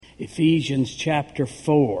Ephesians chapter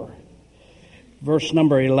 4, verse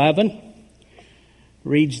number 11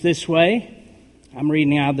 reads this way. I'm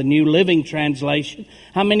reading out of the New Living Translation.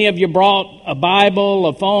 How many of you brought a Bible,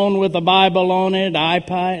 a phone with a Bible on it,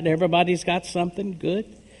 iPad? Everybody's got something? Good.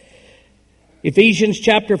 Ephesians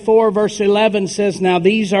chapter 4, verse 11 says, "Now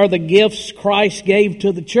these are the gifts Christ gave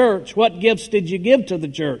to the church." What gifts did you give to the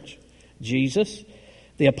church? Jesus.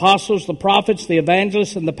 The apostles, the prophets, the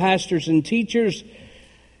evangelists, and the pastors and teachers.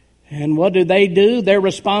 And what do? Their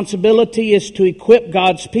responsibility is to equip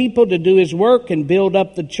God's people to do His work and build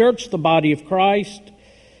up the church, the body of Christ.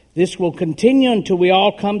 This will continue until we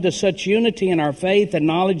all come to such unity in our faith and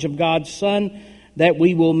knowledge of God's Son that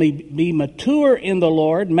we will be mature in the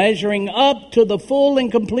Lord, measuring up to the full and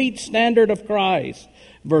complete standard of Christ.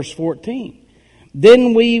 Verse 14.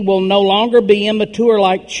 Then we will no longer be immature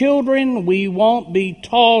like children. We won't be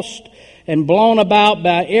tossed and blown about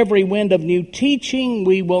by every wind of new teaching.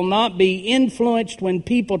 We will not be influenced when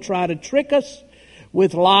people try to trick us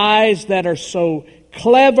with lies that are so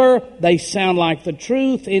clever they sound like the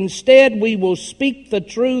truth. Instead, we will speak the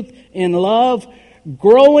truth in love,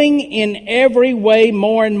 growing in every way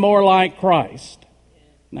more and more like Christ.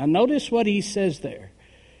 Now notice what he says there,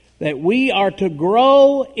 that we are to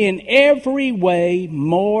grow in every way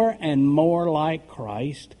more and more like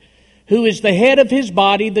Christ, who is the head of His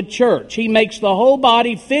body, the church. He makes the whole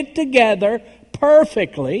body fit together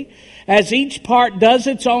perfectly. As each part does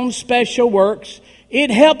its own special works,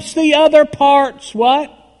 it helps the other parts,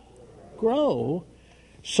 what? Grow,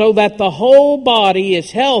 so that the whole body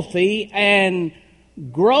is healthy and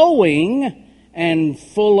growing and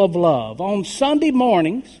full of love. On Sunday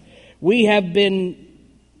mornings, we have been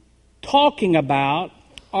talking about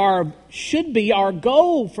should be our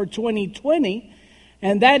goal for 2020,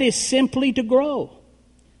 and that is simply to grow.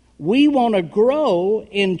 We want to grow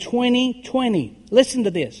in 2020. Listen to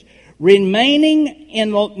this. Remaining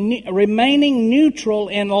neutral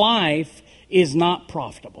in life is not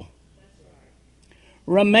profitable.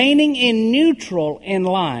 Remaining in neutral in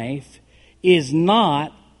life is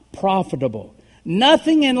not profitable.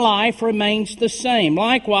 Nothing in life remains the same.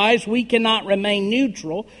 Likewise, we cannot remain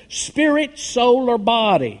neutral, spirit, soul, or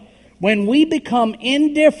body. When we become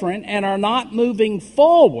indifferent and are not moving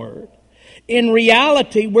forward, in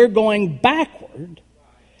reality, we're going backward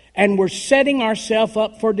and we're setting ourselves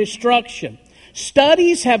up for destruction.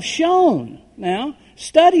 Studies have shown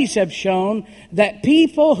that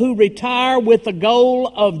people who retire with the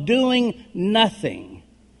goal of doing nothing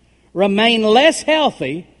remain less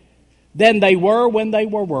healthy than they were when they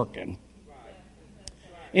were working.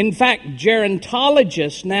 In fact,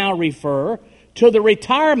 gerontologists now refer to the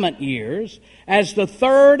retirement years as the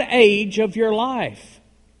third age of your life.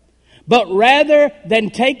 But rather than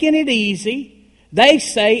taking it easy, they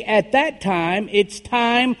say at that time it's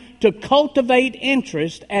time to cultivate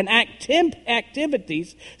interest and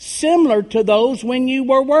activities similar to those when you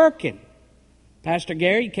were working. Pastor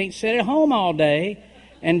Gary, you can't sit at home all day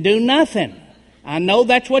and do nothing. I know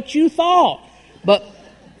that's what you thought, but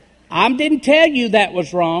I didn't tell you that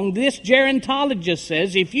was wrong. This gerontologist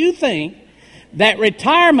says if you think that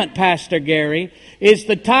retirement, Pastor Gary, is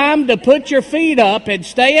the time to put your feet up and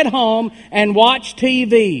stay at home and watch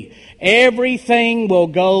TV, everything will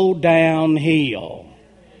go downhill.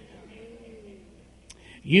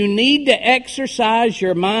 You need to exercise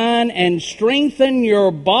your mind and strengthen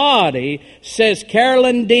your body, says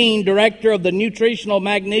Carolyn Dean, director of the Nutritional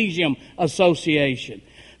Magnesium Association.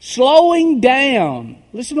 Slowing down,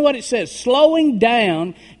 listen to what it says, slowing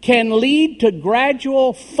down can lead to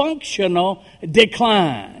gradual functional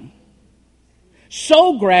decline.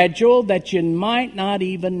 So gradual that you might not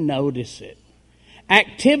even notice it.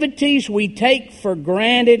 Activities we take for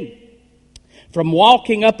granted, from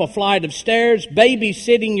walking up a flight of stairs,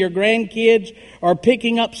 babysitting your grandkids, or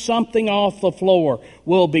picking up something off the floor,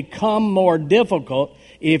 will become more difficult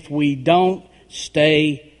if we don't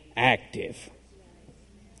stay active.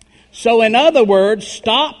 So in other words,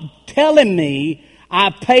 stop telling me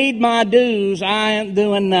I paid my dues, I ain't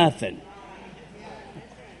doing nothing.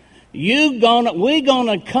 We're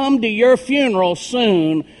gonna come to your funeral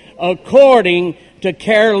soon, according to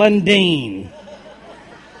Carolyn Dean.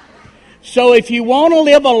 So if you want to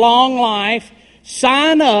live a long life,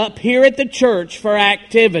 sign up here at the church for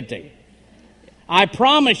activity. I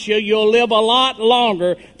promise you, you'll live a lot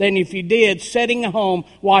longer than if you did sitting at home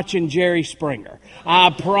watching Jerry Springer.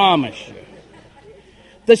 I promise you.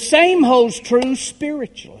 The same holds true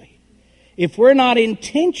spiritually. If we're not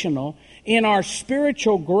intentional in our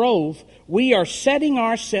spiritual growth, we are setting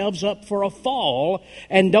ourselves up for a fall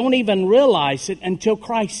and don't even realize it until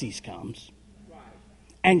crisis comes.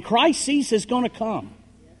 And crisis is going to come.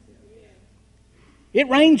 It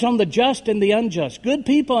rains on the just and the unjust, good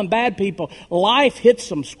people and bad people. Life hits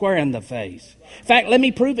them square in the face. In fact, let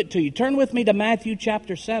me prove it to you. Turn with me to Matthew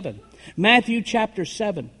chapter 7. Matthew chapter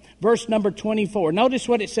 7, verse number 24. Notice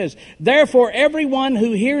what it says. Therefore, everyone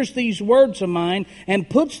who hears these words of mine and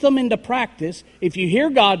puts them into practice, if you hear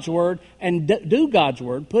God's word and do God's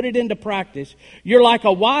word, put it into practice, you're like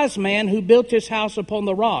a wise man who built his house upon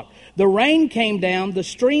the rock. The rain came down, the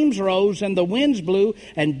streams rose, and the winds blew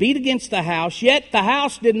and beat against the house. Yet the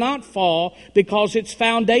house did not fall because its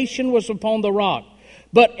foundation was upon the rock.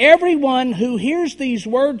 But everyone who hears these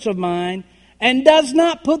words of mine and does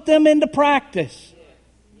not put them into practice,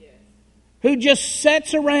 who just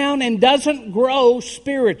sits around and doesn't grow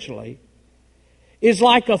spiritually, is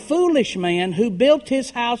like a foolish man who built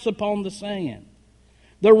his house upon the sand.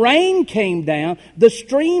 The rain came down, the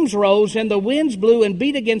streams rose, and the winds blew and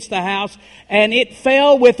beat against the house, and it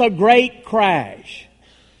fell with a great crash.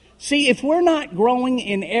 See, if we're not growing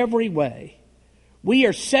in every way, we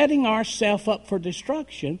are setting ourselves up for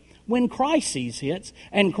destruction when crises hits,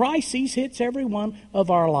 and crises hits every one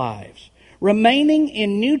of our lives. Remaining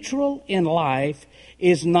in neutral in life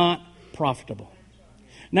is not profitable.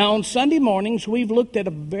 Now, on Sunday mornings, we've looked at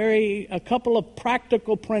a couple of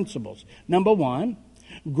practical principles. Number one,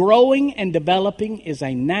 growing and developing is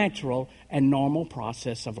a natural and normal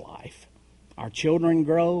process of life. Our children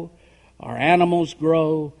grow, our animals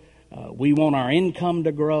grow, we want our income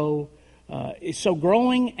to grow. So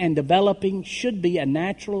growing and developing should be a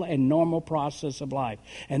natural and normal process of life.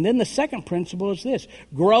 And then the second principle is this: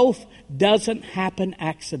 growth doesn't happen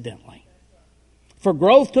accidentally. For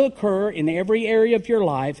growth to occur in every area of your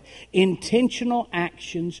life, intentional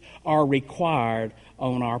actions are required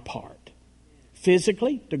on our part.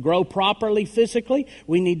 Physically, to grow properly physically,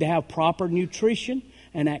 we need to have proper nutrition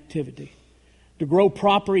and activity. To grow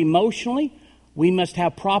proper emotionally, we must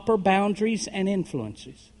have proper boundaries and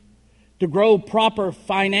influences. To grow proper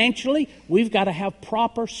financially, we've got to have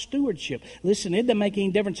proper stewardship. Listen, it doesn't make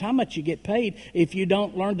any difference how much you get paid. If you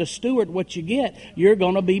don't learn to steward what you get, you're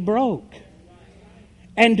going to be broke.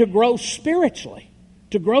 And to grow spiritually,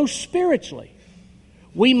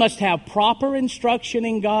 we must have proper instruction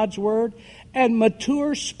in God's Word and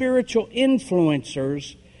mature spiritual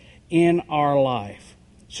influencers in our life.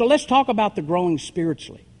 So let's talk about the growing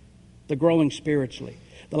spiritually.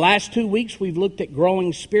 The last 2 weeks we've looked at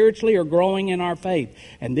growing spiritually or growing in our faith.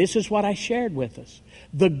 And this is what I shared with us.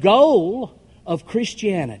 The goal of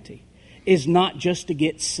Christianity is not just to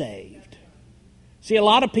get saved. See, a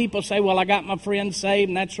lot of people say, well, I got my friends saved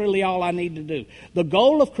and that's really all I need to do. The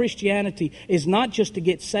goal of Christianity is not just to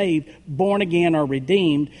get saved, born again, or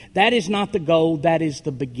redeemed. That is not the goal. That is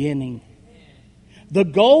the beginning. The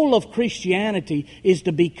goal of Christianity is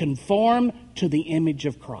to be conformed to the image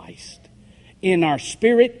of Christ in our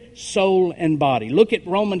spirit, soul, and body. Look at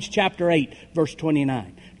Romans chapter 8, verse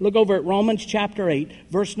 29. Look over at Romans chapter 8,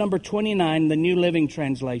 verse number 29, the New Living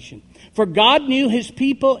Translation. For God knew His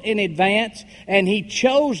people in advance, and He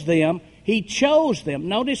chose them.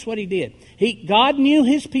 Notice what He did. God knew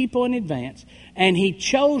His people in advance, and He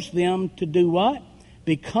chose them to do what?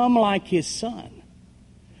 Become like His Son.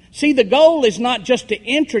 See, the goal is not just to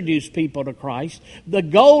introduce people to Christ. The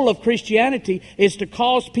goal of Christianity is to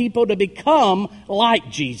cause people to become like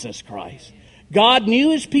Jesus Christ. God knew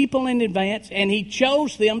His people in advance, and He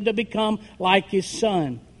chose them to become like His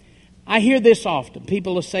Son. I hear this often.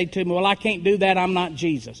 People will say to me, well, I can't do that. I'm not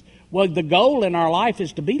Jesus. Well, the goal in our life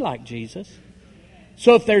is to be like Jesus.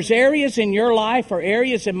 So if there's areas in your life or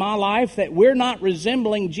areas in my life that we're not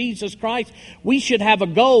resembling Jesus Christ, we should have a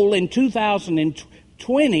goal in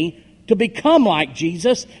 2020 to become like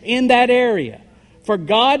Jesus in that area. For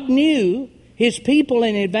God knew His people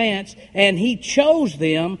in advance, and He chose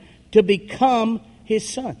them to become His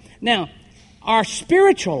Son. Now, our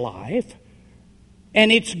spiritual life and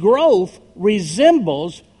its growth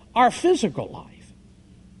resembles our physical life.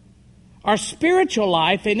 Our spiritual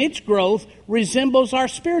life and its growth resembles our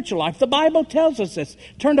spiritual life. The Bible tells us this.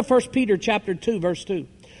 Turn to 1 Peter chapter 2, verse 2.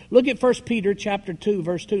 Look at 1 Peter chapter 2,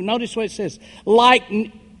 verse 2. Notice what it says. Like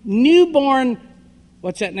newborn,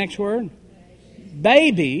 what's that next word?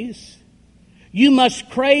 Babies, you must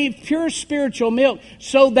crave pure spiritual milk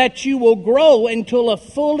so that you will grow until a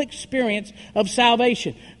full experience of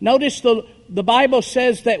salvation. Notice the Bible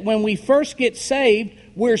says that when we first get saved,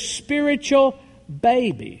 we're spiritual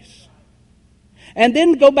babies. And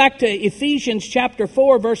then go back to Ephesians chapter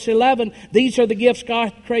 4, verse 11. These are the gifts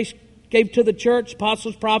God gave to the church: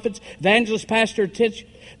 apostles, prophets, evangelists, pastors, teachers.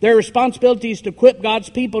 Their responsibility is to equip God's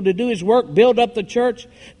people to do His work, build up the church,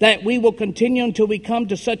 that we will continue until we come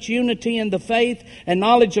to such unity in the faith and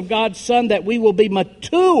knowledge of God's Son that we will be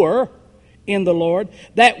mature in the Lord,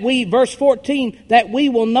 that we, verse 14, that we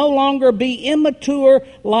will no longer be immature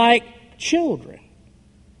like children.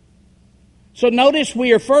 So notice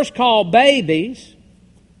we are first called babies,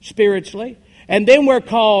 spiritually, and then we're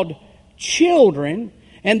called children.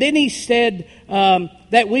 And then he said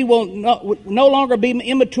that we will no longer be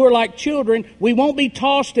immature like children. We won't be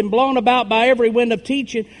tossed and blown about by every wind of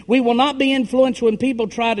teaching. We will not be influenced when people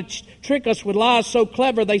try to trick us with lies so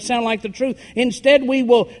clever they sound like the truth. Instead, we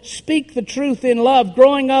will speak the truth in love,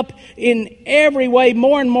 growing up in every way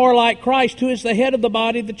more and more like Christ, who is the head of the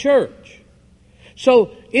body, the church.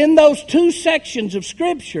 So in those two sections of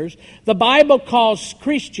Scriptures, the Bible calls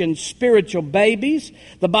Christians spiritual babies.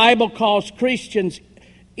 The Bible calls Christians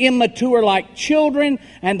immature like children.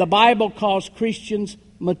 And the Bible calls Christians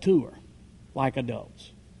mature like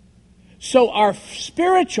adults. So our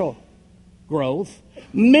spiritual growth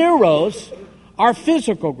mirrors our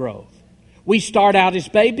physical growth. We start out as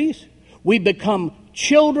babies, we become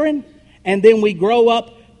children, and then we grow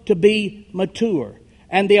up to be mature.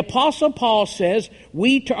 And the Apostle Paul says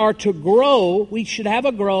we are to grow, we should have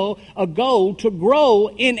a goal to grow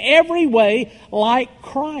in every way like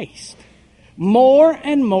Christ. More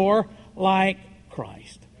and more like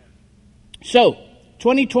Christ. So,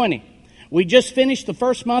 2020. We just finished the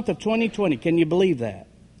first month of 2020. Can you believe that?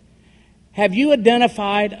 Have you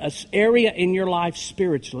identified an area in your life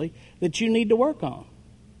spiritually that you need to work on?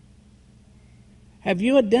 Have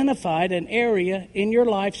you identified an area in your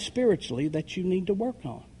life spiritually that you need to work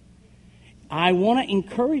on? I want to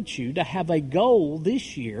encourage you to have a goal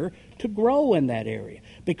this year to grow in that area.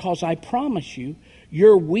 Because I promise you,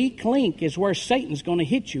 your weak link is where Satan's going to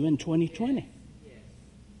hit you in 2020.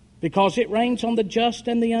 Because it rains on the just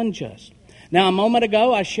and the unjust. Now, a moment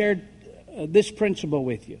ago, I shared this principle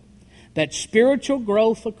with you. That spiritual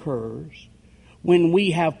growth occurs when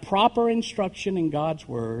we have proper instruction in God's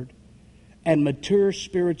Word and mature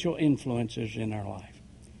spiritual influences in our life.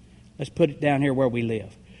 Let's put it down here where we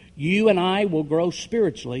live. You and I will grow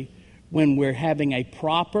spiritually when we're having a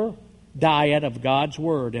proper diet of God's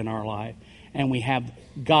Word in our life and we have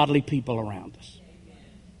godly people around us.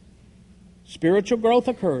 Spiritual growth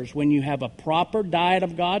occurs when you have a proper diet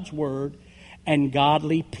of God's Word and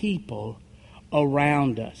godly people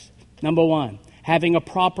around us. Number one, having a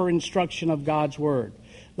proper instruction of God's Word.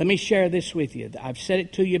 Let me share this with you. I've said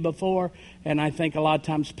it to you before, and I think a lot of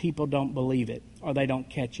times people don't believe it or they don't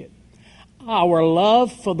catch it. Our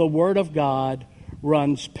love for the Word of God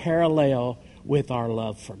runs parallel with our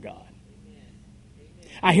love for God.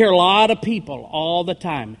 I hear a lot of people all the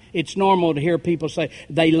time. It's normal to hear people say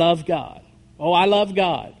they love God. Oh, I love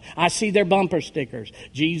God. I see their bumper stickers.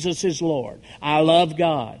 Jesus is Lord. I love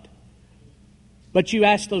God. But you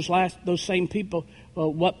ask those same people,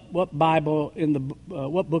 what book in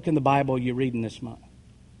the Bible are you reading this month?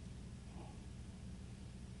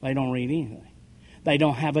 They don't read anything. They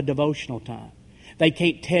don't have a devotional time. They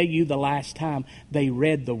can't tell you the last time they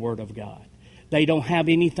read the Word of God. They don't have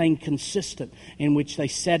anything consistent in which they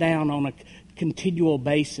sit down on a continual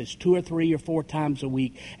basis 2 or 3 or 4 times a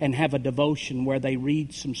week and have a devotion where they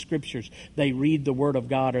read some scriptures. They read the Word of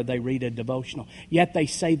God or they read a devotional. Yet they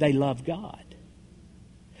say they love God.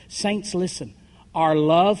 Saints, listen. Our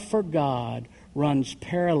love for God runs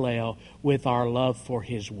parallel with our love for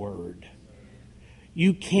His Word.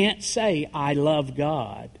 You can't say, I love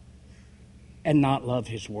God, and not love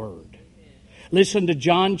His Word. Listen to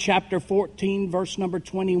John chapter 14, verse number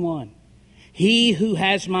 21. He who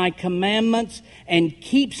has my commandments and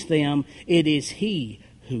keeps them, it is he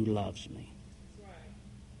who loves me.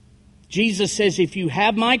 Jesus says, if you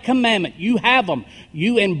have my commandment, you have them,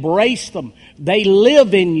 you embrace them, they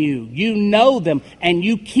live in you, you know them, and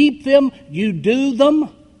you keep them, you do them,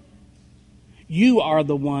 you are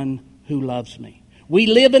the one who loves me. We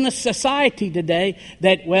live in a society today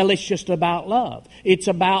that, well, it's just about love. It's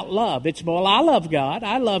about love. It's, well, I love God.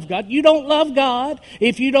 I love God. You don't love God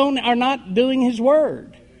if you are not doing His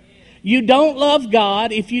Word. You don't love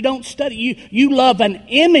God if you don't study. You love an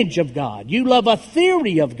image of God. You love a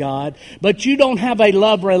theory of God, but you don't have a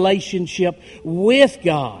love relationship with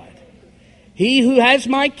God. He who has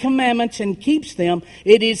my commandments and keeps them,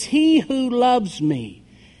 it is he who loves me.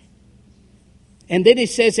 And then it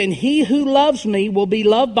says, and he who loves me will be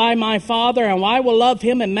loved by my Father, and I will love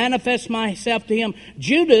him and manifest myself to him.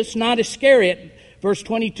 Judas, not Iscariot, verse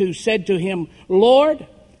 22, said to him, Lord,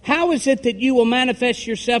 how is it that you will manifest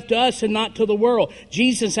yourself to us and not to the world?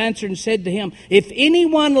 Jesus answered and said to him, if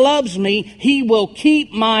anyone loves me, he will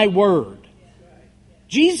keep my word.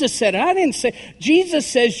 Jesus said it. I didn't say. Jesus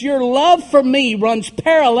says your love for me runs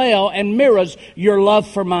parallel and mirrors your love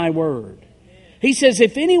for my word. He says,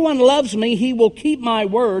 if anyone loves me, he will keep my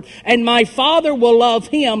word, and my Father will love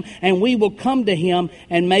him, and we will come to him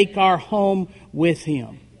and make our home with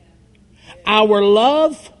him. Our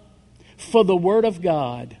love for the Word of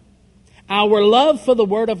God, our love for the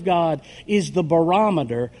Word of God is the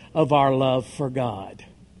barometer of our love for God.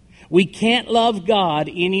 We can't love God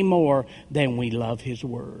any more than we love His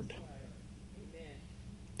Word.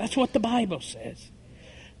 That's what the Bible says.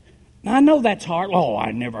 Now, I know that's hard. Oh,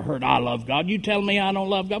 I never heard I love God. You tell me I don't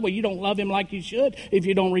love God. Well, you don't love Him like you should if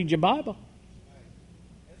you don't read your Bible.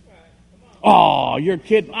 Oh, you're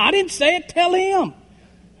kidding. I didn't say it. Tell Him.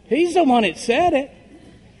 He's the one that said it.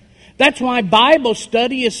 That's why Bible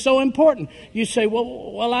study is so important. You say,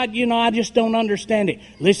 well, I just don't understand it.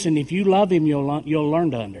 Listen, if you love Him, you'll learn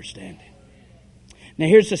to understand it. Now,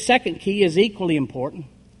 here's the second key, is equally important,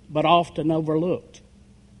 but often overlooked.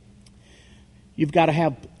 You've got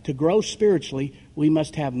to grow spiritually, we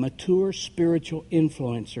must have mature spiritual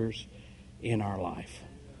influencers in our life.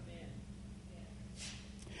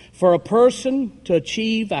 For a person to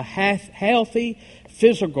achieve a healthy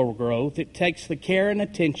physical growth, it takes the care and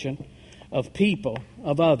attention of people,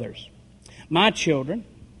 of others. My children,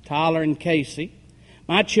 Tyler and Casey,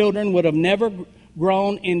 my children would have never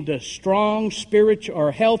grown into strong, spiritual,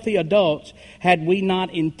 or healthy adults had we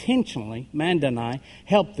not intentionally, Amanda and I,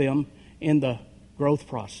 helped them in the growth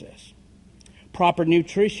process. Proper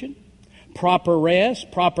nutrition, proper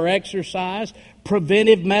rest, proper exercise,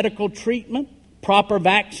 preventive medical treatment, proper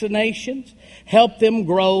vaccinations, help them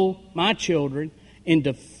grow, my children,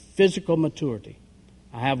 into physical maturity.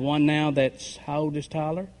 I have one now that's, how old is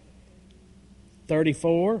Tyler?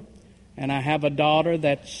 34. And I have a daughter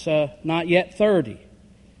that's not yet 30.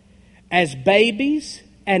 As babies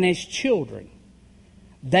and as children,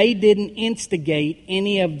 they didn't instigate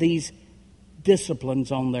any of these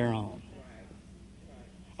disciplines on their own.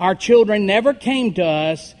 Our children never came to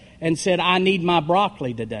us and said, I need my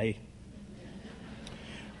broccoli today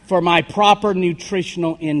for my proper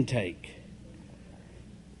nutritional intake.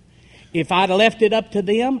 If I'd left it up to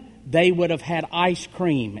them, they would have had ice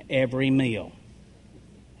cream every meal.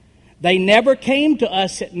 They never came to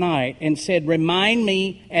us at night and said, remind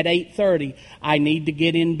me at 8:30, I need to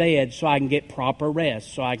get in bed so I can get proper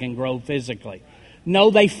rest, so I can grow physically.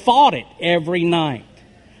 No, they fought it every night.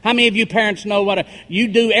 How many of you parents know you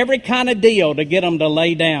do every kind of deal to get them to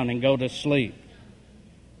lay down and go to sleep?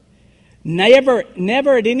 Never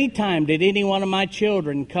at any time did any one of my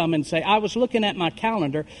children come and say, I was looking at my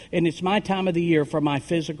calendar and it's my time of the year for my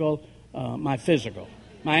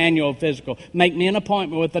annual physical. Make me an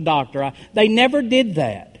appointment with the doctor. They never did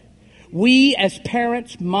that. We as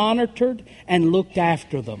parents monitored and looked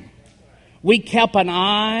after them. We kept an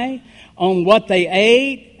eye on what they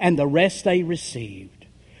ate and the rest they received.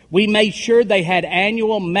 We made sure they had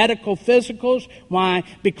annual medical physicals. Why?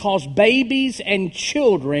 Because babies and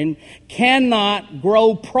children cannot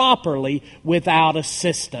grow properly without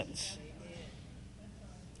assistance.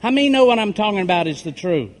 How many know what I'm talking about is the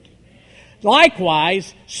truth?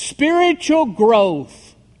 Likewise, spiritual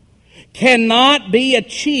growth cannot be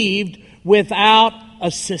achieved without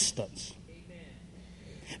assistance.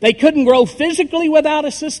 They couldn't grow physically without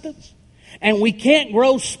assistance. And we can't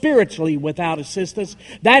grow spiritually without assistance.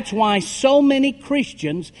 That's why so many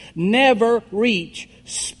Christians never reach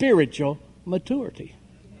spiritual maturity.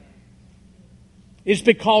 It's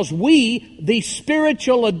because we, the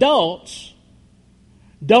spiritual adults,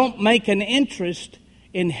 don't make an interest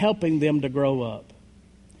in helping them to grow up.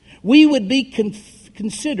 We would be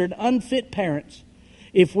considered unfit parents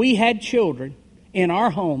if we had children in our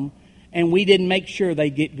home and we didn't make sure they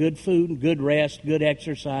get good food, good rest, good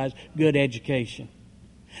exercise, good education.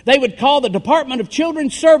 They would call the Department of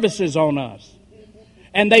Children's Services on us,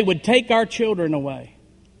 and they would take our children away.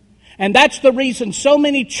 And that's the reason so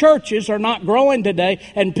many churches are not growing today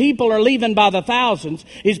and people are leaving by the thousands,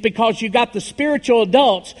 is because you got the spiritual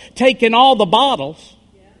adults taking all the bottles,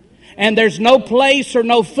 and there's no place or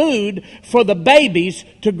no food for the babies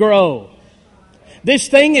to grow. This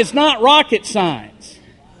thing is not rocket science.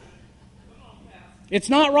 It's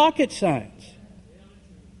not rocket science.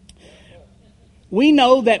 We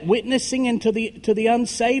know that witnessing to the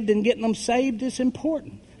unsaved and getting them saved is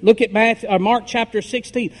important. Look at Mark chapter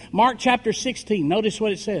 16. Mark chapter 16. Notice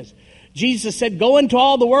what it says. Jesus said, go into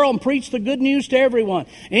all the world and preach the good news to everyone.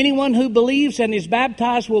 Anyone who believes and is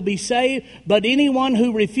baptized will be saved, but anyone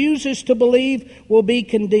who refuses to believe will be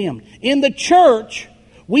condemned. In the church,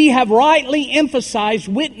 we have rightly emphasized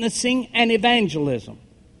witnessing and evangelism.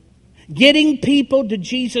 Getting people to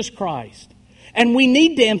Jesus Christ. And we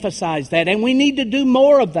need to emphasize that, and we need to do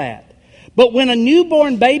more of that. But when a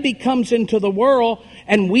newborn baby comes into the world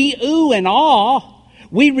and we ooh and ah,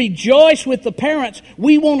 we rejoice with the parents.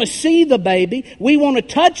 We want to see the baby. We want to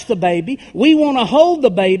touch the baby. We want to hold the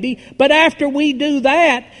baby. But after we do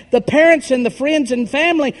that, the parents and the friends and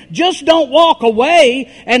family just don't walk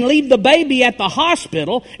away and leave the baby at the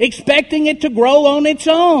hospital expecting it to grow on its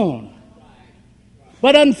own.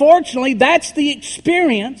 But unfortunately, that's the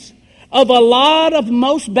experience of a lot of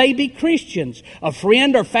most baby Christians. A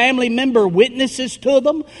friend or family member witnesses to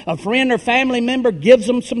them. A friend or family member gives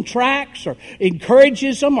them some tracts or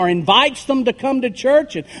encourages them or invites them to come to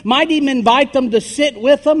church and might even invite them to sit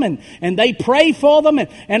with them and they pray for them.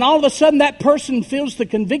 And all of a sudden that person feels the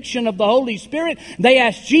conviction of the Holy Spirit. They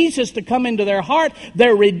ask Jesus to come into their heart.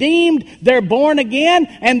 They're redeemed. They're born again.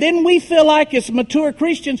 And then we feel like as mature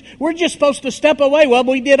Christians, we're just supposed to step away. Well,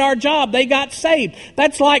 we did our job. They got saved.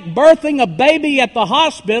 That's like birthing a baby at the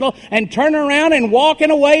hospital and turning around and walking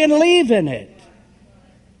away and leaving it.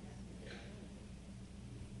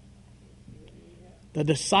 The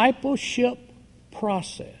discipleship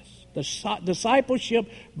process, the discipleship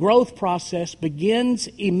growth process begins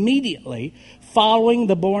immediately following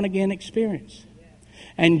the born-again experience.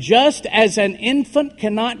 And just as an infant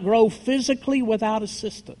cannot grow physically without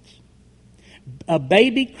assistance, a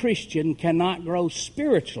baby Christian cannot grow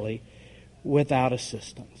spiritually without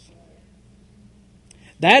assistance.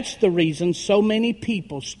 That's the reason so many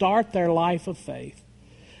people start their life of faith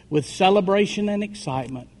with celebration and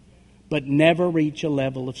excitement, but never reach a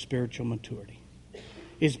level of spiritual maturity.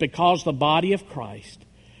 It's because the body of Christ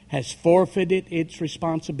has forfeited its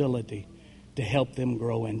responsibility to help them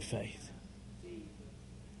grow in faith.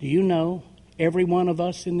 Do you know, every one of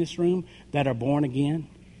us in this room that are born again,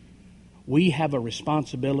 we have a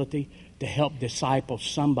responsibility to help disciple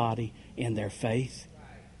somebody in their faith.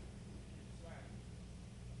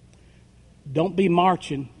 Don't be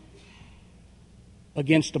marching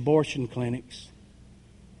against abortion clinics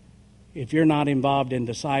if you're not involved in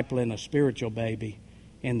discipling a spiritual baby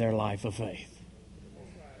in their life of faith.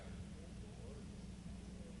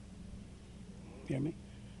 Hear me?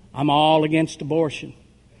 I'm all against abortion,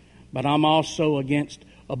 but I'm also against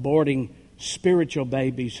aborting spiritual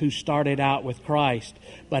babies who started out with Christ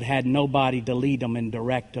but had nobody to lead them and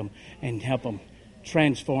direct them and help them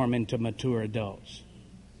transform into mature adults.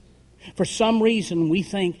 For some reason, we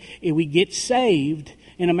think if we get saved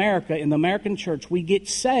in America, in the American church, we get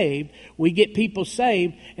saved, we get people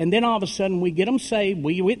saved, and then all of a sudden we get them saved,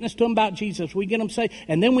 we witness to them about Jesus, we get them saved,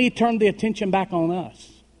 and then we turn the attention back on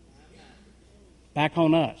us. Back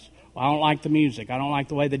on us. Well, I don't like the music. I don't like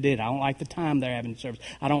the way they did it. I don't like the time they're having service.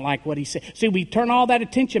 I don't like what he said. See, we turn all that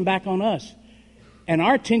attention back on us. And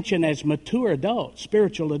our attention as mature adults,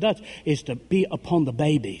 spiritual adults, is to be upon the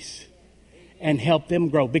babies and help them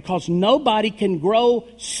grow. Because nobody can grow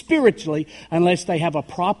spiritually unless they have a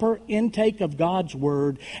proper intake of God's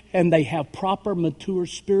Word and they have proper mature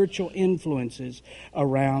spiritual influences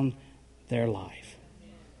around their life.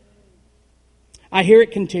 I hear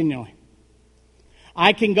it continually.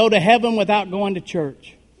 I can go to heaven without going to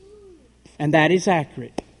church. And that is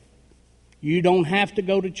accurate. You don't have to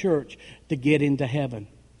go to church to get into heaven.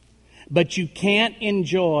 But you can't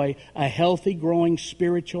enjoy a healthy, growing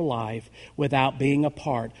spiritual life without being a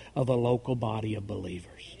part of a local body of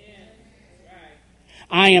believers.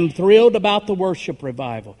 I am thrilled about the worship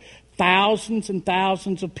revival. Thousands and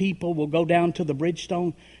thousands of people will go down to the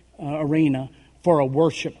Bridgestone Arena for a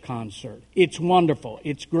worship concert. It's wonderful.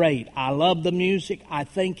 It's great. I love the music. I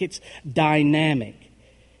think it's dynamic.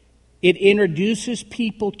 It introduces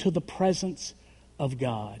people to the presence of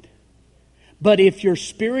God. But if your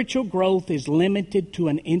spiritual growth is limited to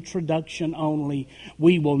an introduction only,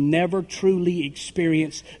 we will never truly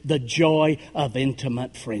experience the joy of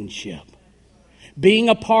intimate friendship. Being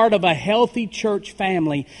a part of a healthy church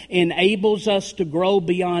family enables us to grow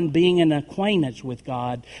beyond being an acquaintance with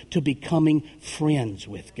God to becoming friends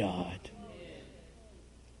with God.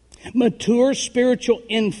 Mature spiritual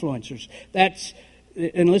influencers.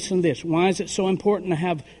 And listen to this. Why is it so important to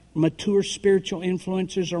have mature spiritual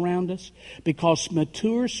influencers around us? Because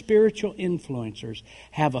mature spiritual influencers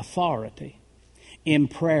have authority in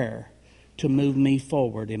prayer to move me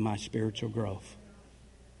forward in my spiritual growth.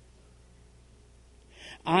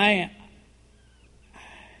 I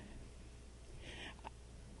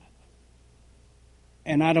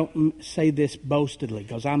don't say this boastedly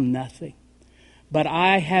because I'm nothing, but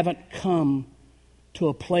I haven't come to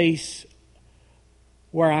a place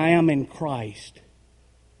where I am in Christ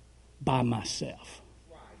by myself.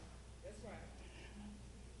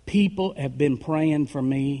 People have been praying for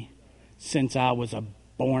me since I was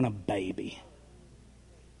born a baby.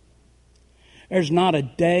 There's not a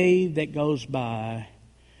day that goes by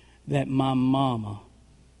that my mama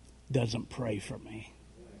doesn't pray for me.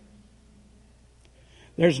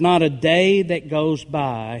 There's not a day that goes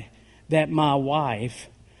by that my wife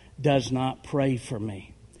does not pray for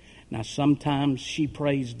me. Now, sometimes she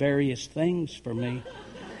prays various things for me.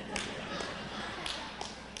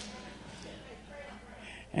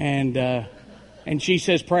 And she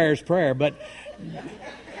says prayer is prayer, but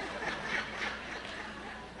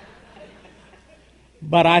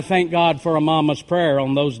I thank God for a mama's prayer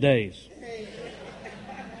on those days.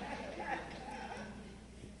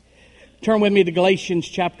 Turn with me to Galatians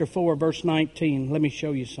chapter 4, verse 19. Let me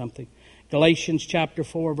show you something. Galatians chapter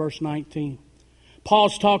 4, verse 19.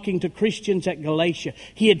 Paul's talking to Christians at Galatia.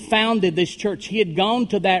 He had founded this church. He had gone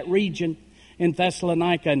to that region in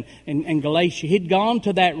Thessalonica and Galatia. He'd gone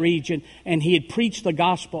to that region and he had preached the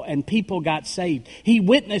gospel and people got saved. He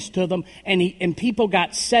witnessed to them and people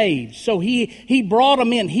got saved. So he brought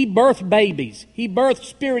them in. He birthed babies. He birthed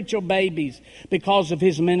spiritual babies because of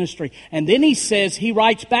his ministry. And then he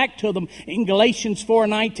writes back to them in Galatians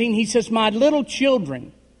 4:19. He says, "My little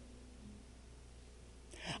children,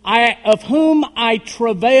 of whom I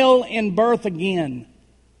travail in birth again,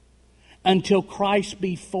 until Christ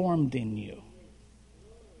be formed in you."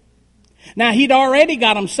 Now, he'd already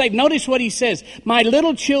got them saved. Notice what he says. "My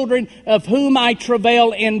little children, of whom I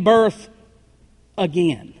travail in birth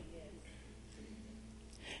again."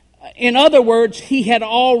 In other words, he had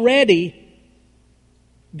already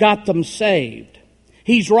got them saved.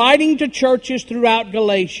 He's writing to churches throughout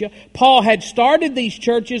Galatia. Paul had started these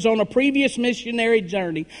churches on a previous missionary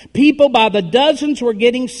journey. People by the dozens were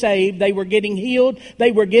getting saved. They were getting healed.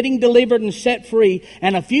 They were getting delivered and set free.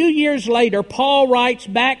 And a few years later, Paul writes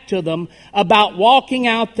back to them about walking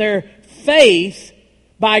out their faith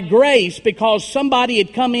by grace, because somebody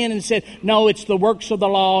had come in and said, "No, it's the works of the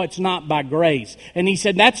law, it's not by grace." And he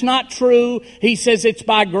said, "That's not true." He says, "It's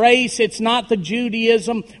by grace, it's not the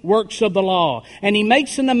Judaism works of the law." And he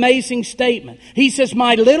makes an amazing statement. He says,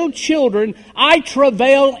 "My little children, I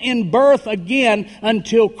travail in birth again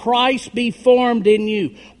until Christ be formed in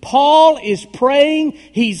you." Paul is praying,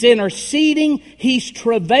 he's interceding, he's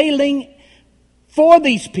travailing for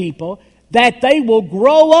these people that they will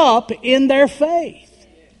grow up in their faith.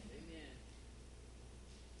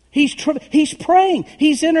 He's praying.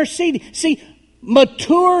 He's interceding. See,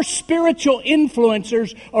 mature spiritual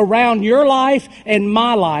influencers around your life and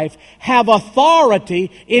my life have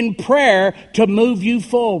authority in prayer to move you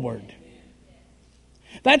forward.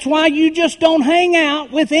 That's why you just don't hang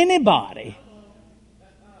out with anybody.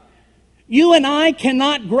 You and I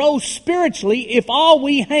cannot grow spiritually if all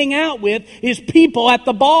we hang out with is people at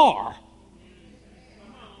the bar.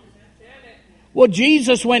 Well,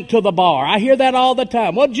 Jesus went to the bar. I hear that all the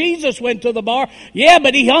time. Well, Jesus went to the bar. Yeah,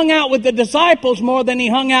 but he hung out with the disciples more than he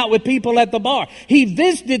hung out with people at the bar. He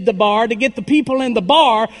visited the bar to get the people in the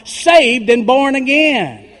bar saved and born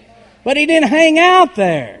again. But he didn't hang out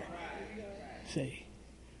there. See,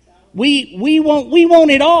 we want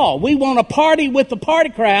it all. We want to party with the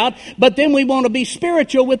party crowd, but then we want to be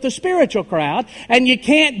spiritual with the spiritual crowd. And you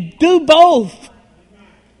can't do both.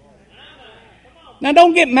 Now,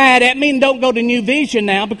 don't get mad at me and don't go to New Vision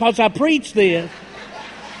now because I preach this.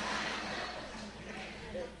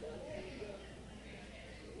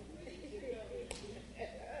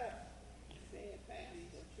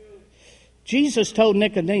 Jesus told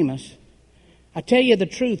Nicodemus, "I tell you the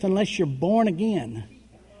truth, unless you're born again,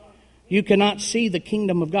 you cannot see the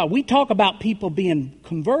kingdom of God." We talk about people being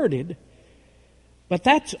converted, but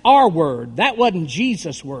that's our word. That wasn't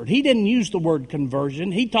Jesus' word. He didn't use the word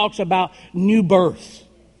conversion. He talks about new birth.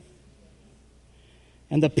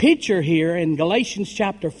 And the picture here in Galatians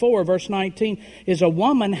chapter 4, verse 19, is a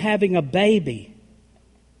woman having a baby.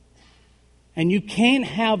 And you can't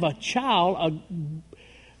have a child,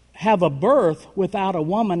 have a birth without a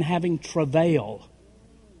woman having travail.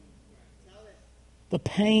 The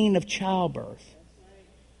pain of childbirth.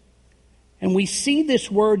 And we see this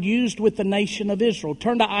word used with the nation of Israel.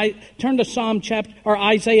 Turn to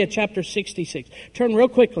Isaiah chapter 66. Turn real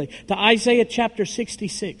quickly to Isaiah chapter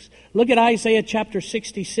 66. Look at Isaiah chapter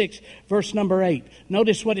 66, verse number 8.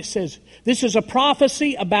 Notice what it says. This is a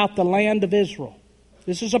prophecy about the land of Israel.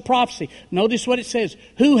 This is a prophecy. Notice what it says.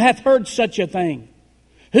 "Who hath heard such a thing?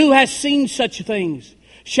 Who has seen such things?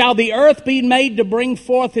 Shall the earth be made to bring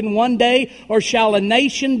forth in one day, or shall a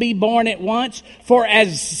nation be born at once? For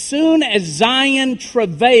as soon as Zion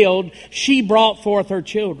travailed, she brought forth her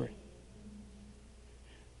children."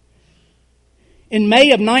 In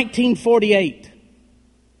May of 1948,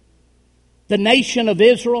 the nation of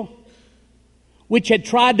Israel, which had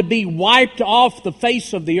tried to be wiped off the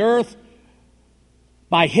face of the earth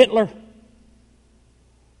by Hitler.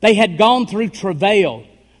 They had gone through travail.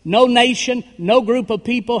 No nation, no group of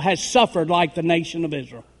people has suffered like the nation of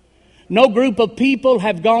Israel. No group of people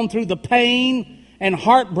have gone through the pain and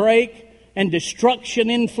heartbreak and destruction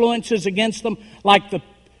influences against them like the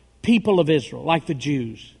people of Israel, like the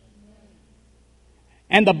Jews.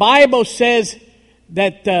 And the Bible says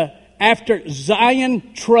that after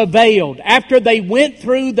Zion travailed, after they went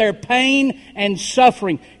through their pain and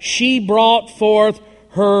suffering, she brought forth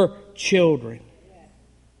her children.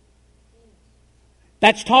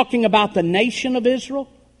 That's talking about the nation of Israel,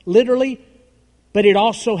 literally, but it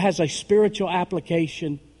also has a spiritual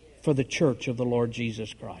application for the church of the Lord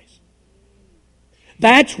Jesus Christ.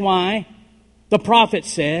 That's why the prophet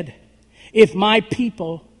said, if my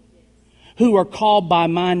people who are called by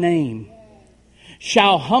my name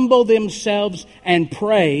shall humble themselves and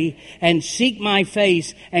pray and seek my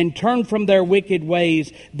face and turn from their wicked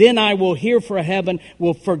ways, then I will hear from heaven,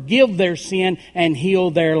 will forgive their sin and heal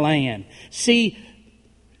their land. See,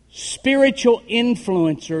 spiritual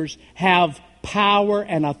influencers have power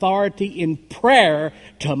and authority in prayer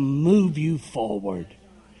to move you forward.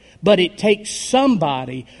 But it takes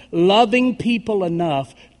somebody loving people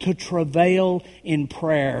enough to travail in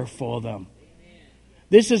prayer for them.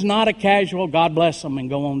 This is not a casual, God bless them, and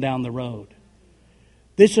go on down the road.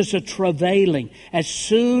 This is a travailing. As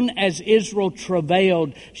soon as Israel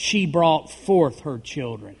travailed, she brought forth her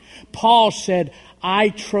children. Paul said, I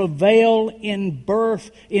travail in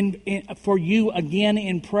birth for you again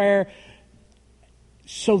in prayer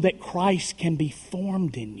so that Christ can be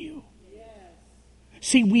formed in you.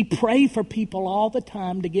 See, we pray for people all the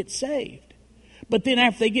time to get saved. But then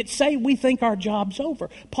after they get saved, we think our job's over.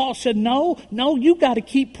 Paul said, no, you got to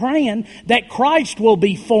keep praying that Christ will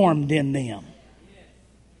be formed in them.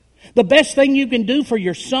 The best thing you can do for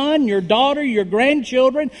your son, your daughter, your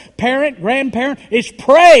grandchildren, parent, grandparent, is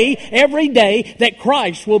pray every day that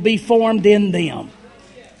Christ will be formed in them.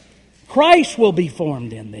 Christ will be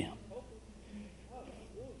formed in them.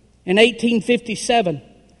 In 1857,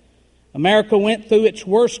 America went through its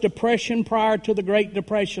worst depression prior to the Great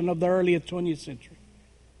Depression of the early 20th century.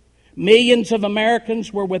 Millions of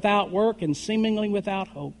Americans were without work and seemingly without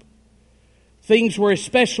hope. Things were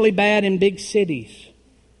especially bad in big cities.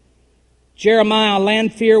 Jeremiah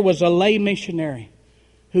Lanphier was a lay missionary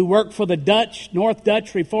who worked for the North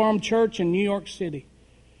Dutch Reformed Church in New York City.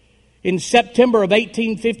 In September of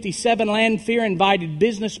 1857, Lanphier invited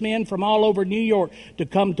businessmen from all over New York to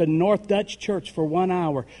come to North Dutch Church for 1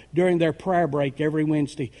 hour during their prayer break every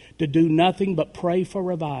Wednesday to do nothing but pray for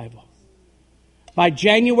revival. By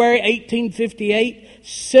January 1858,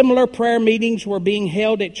 similar prayer meetings were being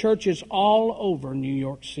held at churches all over New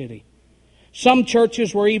York City. Some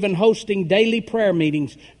churches were even hosting daily prayer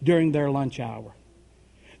meetings during their lunch hour.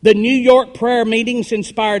 The New York prayer meetings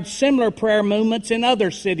inspired similar prayer movements in other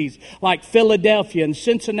cities like Philadelphia and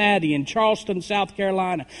Cincinnati and Charleston, South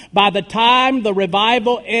Carolina. By the time the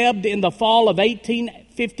revival ebbed in the fall of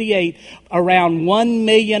 1858, around 1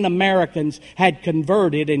 million Americans had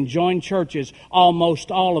converted and joined churches. Almost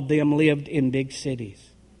all of them lived in big cities.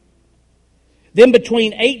 Then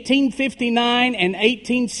between 1859 and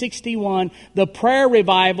 1861, the prayer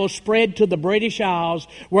revival spread to the British Isles,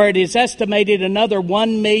 where it is estimated another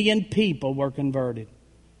 1 million people were converted.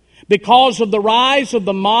 Because of the rise of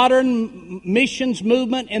the modern missions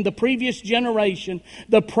movement in the previous generation,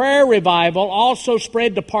 the prayer revival also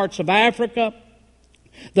spread to parts of Africa,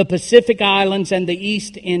 the Pacific Islands, and the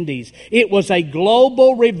East Indies. It was a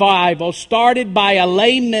global revival started by a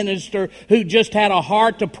lay minister who just had a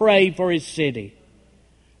heart to pray for his city.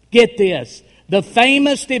 Get this. The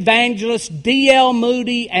famous evangelists D.L.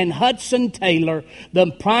 Moody and Hudson Taylor,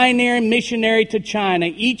 the pioneering missionary to China,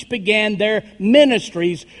 each began their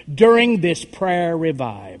ministries during this prayer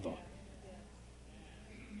revival.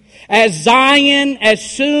 As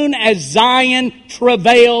soon as Zion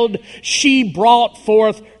travailed, she brought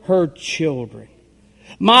forth her children.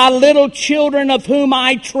 My little children, of whom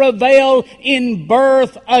I travail in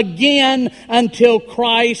birth again until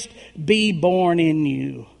Christ be born in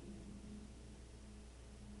you.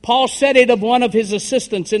 Paul said it of one of his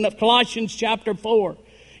assistants in Colossians chapter 4.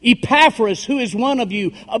 Epaphras, who is one of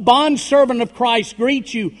you, a bondservant of Christ,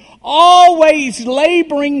 greets you, always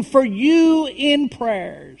laboring for you in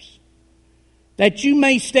prayers, that you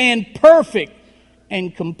may stand perfect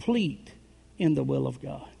and complete in the will of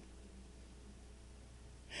God.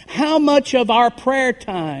 How much of our prayer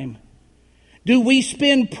time do we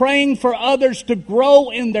spend praying for others to grow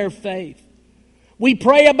in their faith? We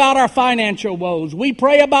pray about our financial woes. We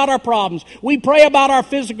pray about our problems. We pray about our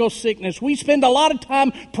physical sickness. We spend a lot of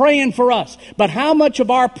time praying for us. But how much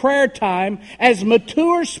of our prayer time as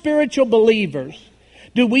mature spiritual believers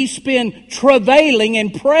do we spend travailing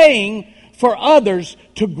and praying for others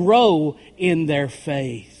to grow in their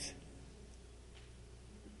faith?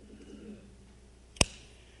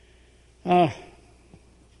 I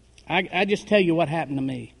just tell you what happened to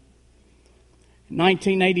me. In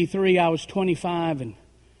 1983, I was 25 and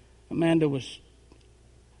Amanda was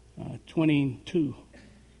 22.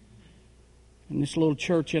 And this little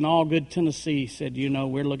church in Allgood, Tennessee said, you know,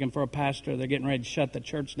 we're looking for a pastor. They're getting ready to shut the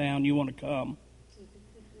church down. You want to come?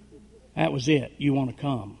 That was it. You want to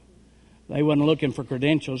come? They wasn't looking for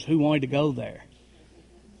credentials. Who wanted to go there?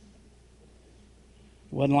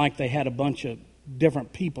 It wasn't like they had a bunch of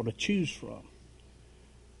different people to choose from.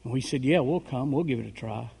 And we said, yeah, we'll come. We'll give it a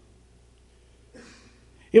try.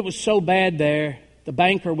 It was so bad there, the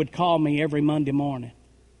banker would call me every Monday morning.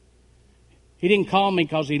 He didn't call me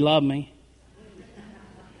because he loved me.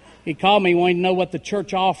 He called me wanting to know what the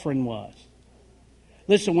church offering was.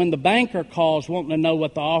 Listen, when the banker calls wanting to know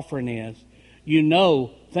what the offering is, you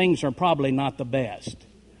know things are probably not the best.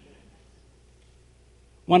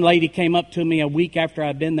 One lady came up to me a week after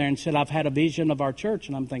I'd been there and said, I've had a vision of our church.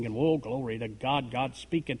 And I'm thinking, whoa, glory to God, God's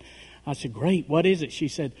speaking. I said, great, what is it? She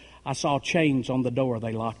said, I saw chains on the door.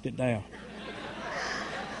 They locked it down.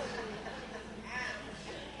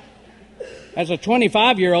 As a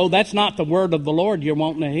 25-year-old, that's not the word of the Lord you're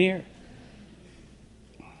wanting to hear.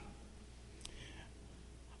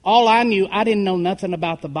 All I knew, I didn't know nothing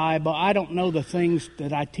about the Bible. I don't know the things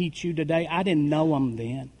that I teach you today. I didn't know them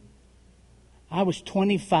then. I was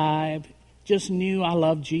 25, just knew I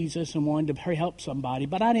loved Jesus and wanted to help somebody,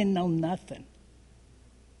 but I didn't know nothing.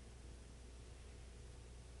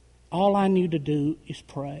 All I knew to do is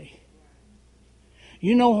pray.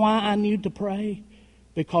 You know why I knew to pray?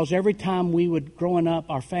 Because every time we would, growing up,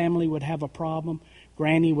 our family would have a problem,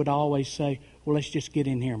 Granny would always say, well, let's just get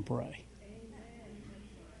in here and pray.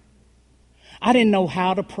 I didn't know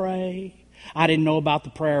how to pray. I didn't know about the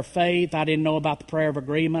prayer of faith. I didn't know about the prayer of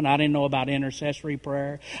agreement. I didn't know about intercessory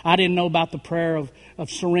prayer. I didn't know about the prayer of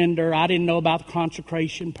surrender. I didn't know about the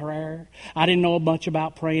consecration prayer. I didn't know much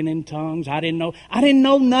about praying in tongues. I didn't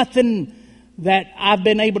know nothing that I've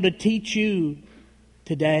been able to teach you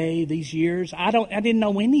today, these years. I didn't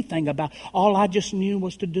know anything about. All I just knew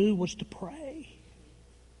was to pray.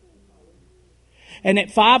 And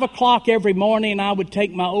at 5 o'clock every morning, I would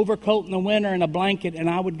take my overcoat in the winter and a blanket, and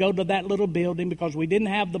I would go to that little building because we didn't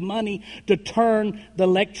have the money to turn the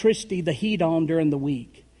electricity, the heat on during the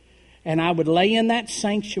week. And I would lay in that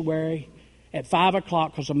sanctuary at 5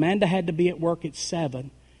 o'clock because Amanda had to be at work at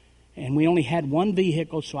 7. And we only had one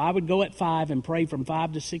vehicle, so I would go at 5 and pray from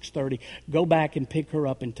 5 to 6:30, go back and pick her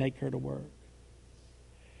up and take her to work.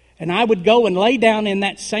 And I would go and lay down in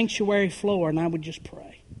that sanctuary floor, and I would just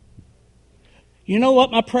pray. You know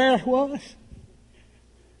what my prayer was?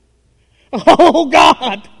 Oh,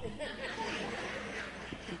 God,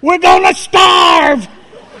 we're going to starve.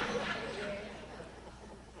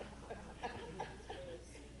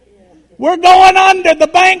 We're going under. The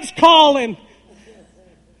bank's calling.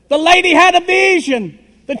 The lady had a vision.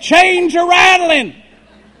 The chains are rattling.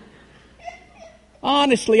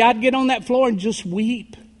 Honestly, I'd get on that floor and just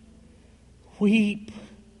weep,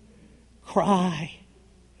 cry.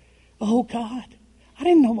 Oh, God, I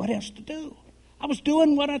didn't know what else to do. I was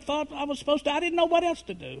doing what I thought I was supposed to. I didn't know what else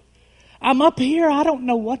to do. I'm up here. I don't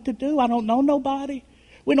know what to do. I don't know nobody.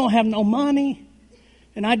 We don't have no money.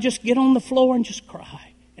 And I just get on the floor and just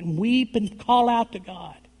cry and weep and call out to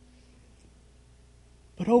God.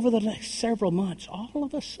 But over the next several months, all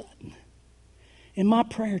of a sudden, in my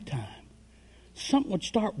prayer time, something would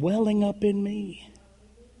start welling up in me.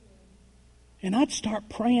 And I'd start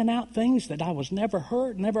praying out things that I was never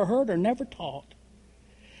heard or never taught.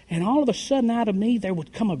 And all of a sudden out of me there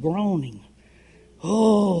would come a groaning.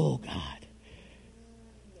 Oh, God.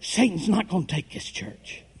 Satan's not going to take this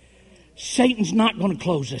church. Satan's not going to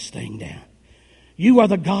close this thing down. You are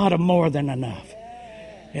the God of more than enough.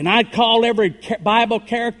 And I'd call every Bible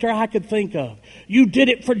character I could think of. You did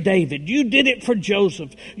it for David. You did it for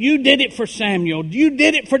Joseph. You did it for Samuel. You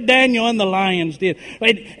did it for Daniel and the lions did.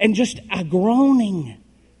 And just a groaning.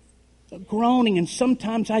 And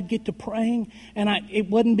sometimes I'd get to praying and it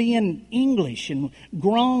wouldn't be in English, and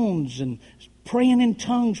groans and praying in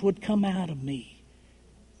tongues would come out of me.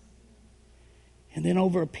 And then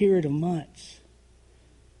over a period of months,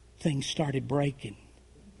 things started breaking.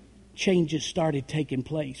 Changes started taking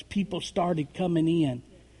place. People started coming in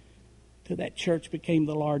till that church became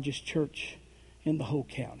the largest church in the whole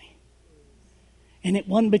county. And it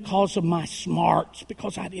wasn't because of my smarts,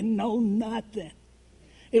 because I didn't know nothing.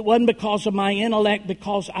 It wasn't because of my intellect,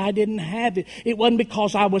 because I didn't have it. It wasn't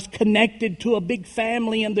because I was connected to a big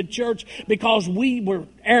family in the church, because we were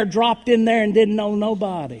airdropped in there and didn't know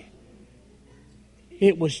nobody.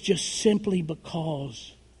 It was just simply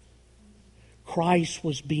because Christ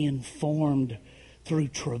was being formed through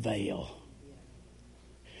travail.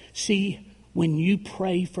 See, when you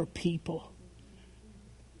pray for people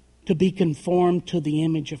to be conformed to the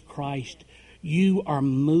image of Christ, you are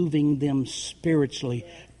moving them spiritually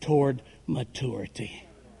toward maturity.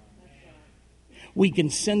 We can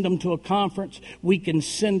send them to a conference. We can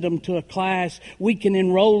send them to a class. We can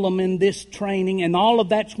enroll them in this training. And all of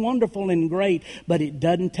that's wonderful and great. But it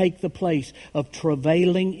doesn't take the place of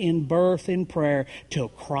travailing in birth and prayer till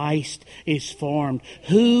Christ is formed.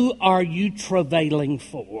 Who are you travailing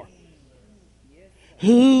for?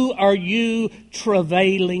 Who are you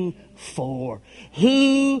travailing for?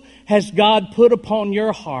 Who has God put upon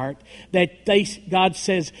your heart that God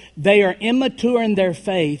says they are immature in their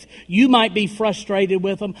faith? You might be frustrated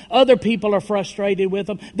with them. Other people are frustrated with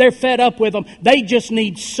them. They're fed up with them. They just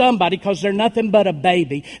need somebody because they're nothing but a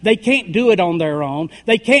baby. They can't do it on their own.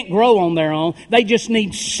 They can't grow on their own. They just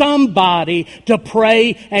need somebody to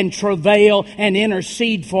pray and travail and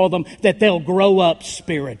intercede for them that they'll grow up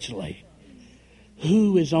spiritually.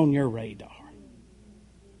 Who is on your radar?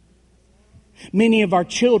 Many of our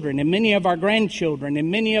children and many of our grandchildren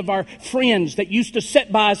and many of our friends that used to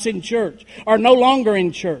sit by us in church are no longer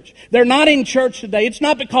in church. They're not in church today. It's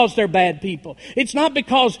not because they're bad people. It's not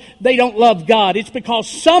because they don't love God. It's because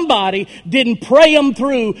somebody didn't pray them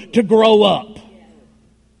through to grow up.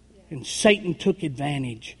 And Satan took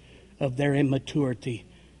advantage of their immaturity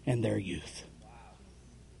and their youth.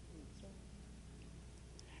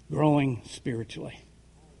 Growing spiritually.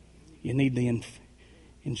 You need the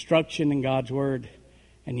instruction in God's Word,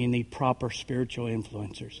 and you need proper spiritual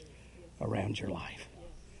influencers around your life.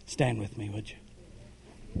 Stand with me, would you?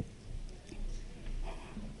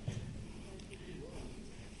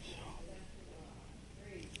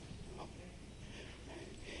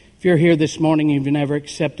 If you're here this morning and you've never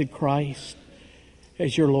accepted Christ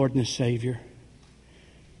as your Lord and Savior,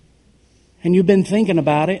 and you've been thinking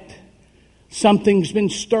about it, something's been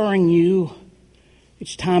stirring you,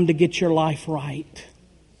 it's time to get your life right.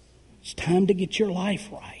 It's time to get your life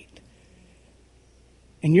right.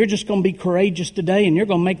 And you're just going to be courageous today, and you're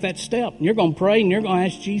going to make that step. And you're going to pray, and you're going to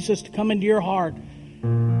ask Jesus to come into your heart.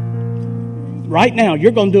 Right now.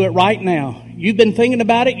 You're going to do it right now. You've been thinking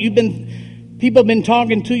about it. People have been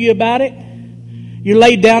talking to you about it. You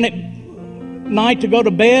lay down at night to go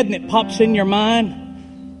to bed, and it pops in your mind.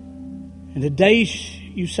 And the days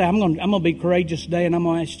you say, I'm going to be courageous today, and I'm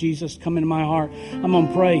going to ask Jesus to come into my heart. I'm going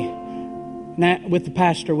to pray with the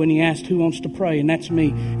pastor when he asked who wants to pray, and that's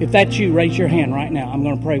me. If that's you, raise your hand right now. I'm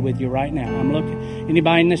going to pray with you right now. I'm looking.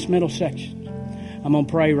 Anybody in this middle section? I'm going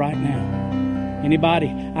to pray right now. Anybody?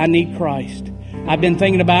 I need Christ. I've been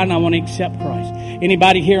thinking about it, and I want to accept Christ.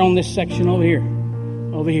 Anybody here on this section over here?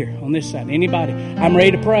 Over here, on this side. Anybody? I'm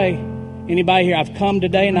ready to pray. Anybody here? I've come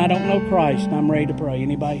today, and I don't know Christ, and I'm ready to pray.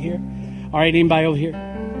 Anybody here? All right, anybody over here?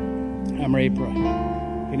 I'm ready to pray.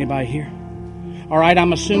 Anybody here? All right,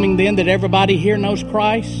 I'm assuming then that everybody here knows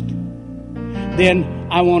Christ. Then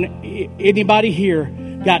I want anybody here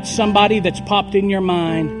got somebody that's popped in your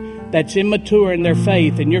mind that's immature in their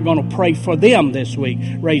faith, and you're going to pray for them this week.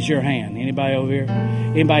 Raise your hand. Anybody over here?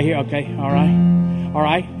 Anybody here? Okay, all right. All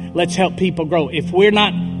right, let's help people grow. If we're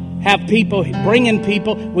not have people bringing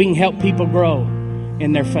people, we can help people grow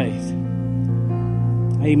in their faith.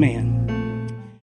 Amen.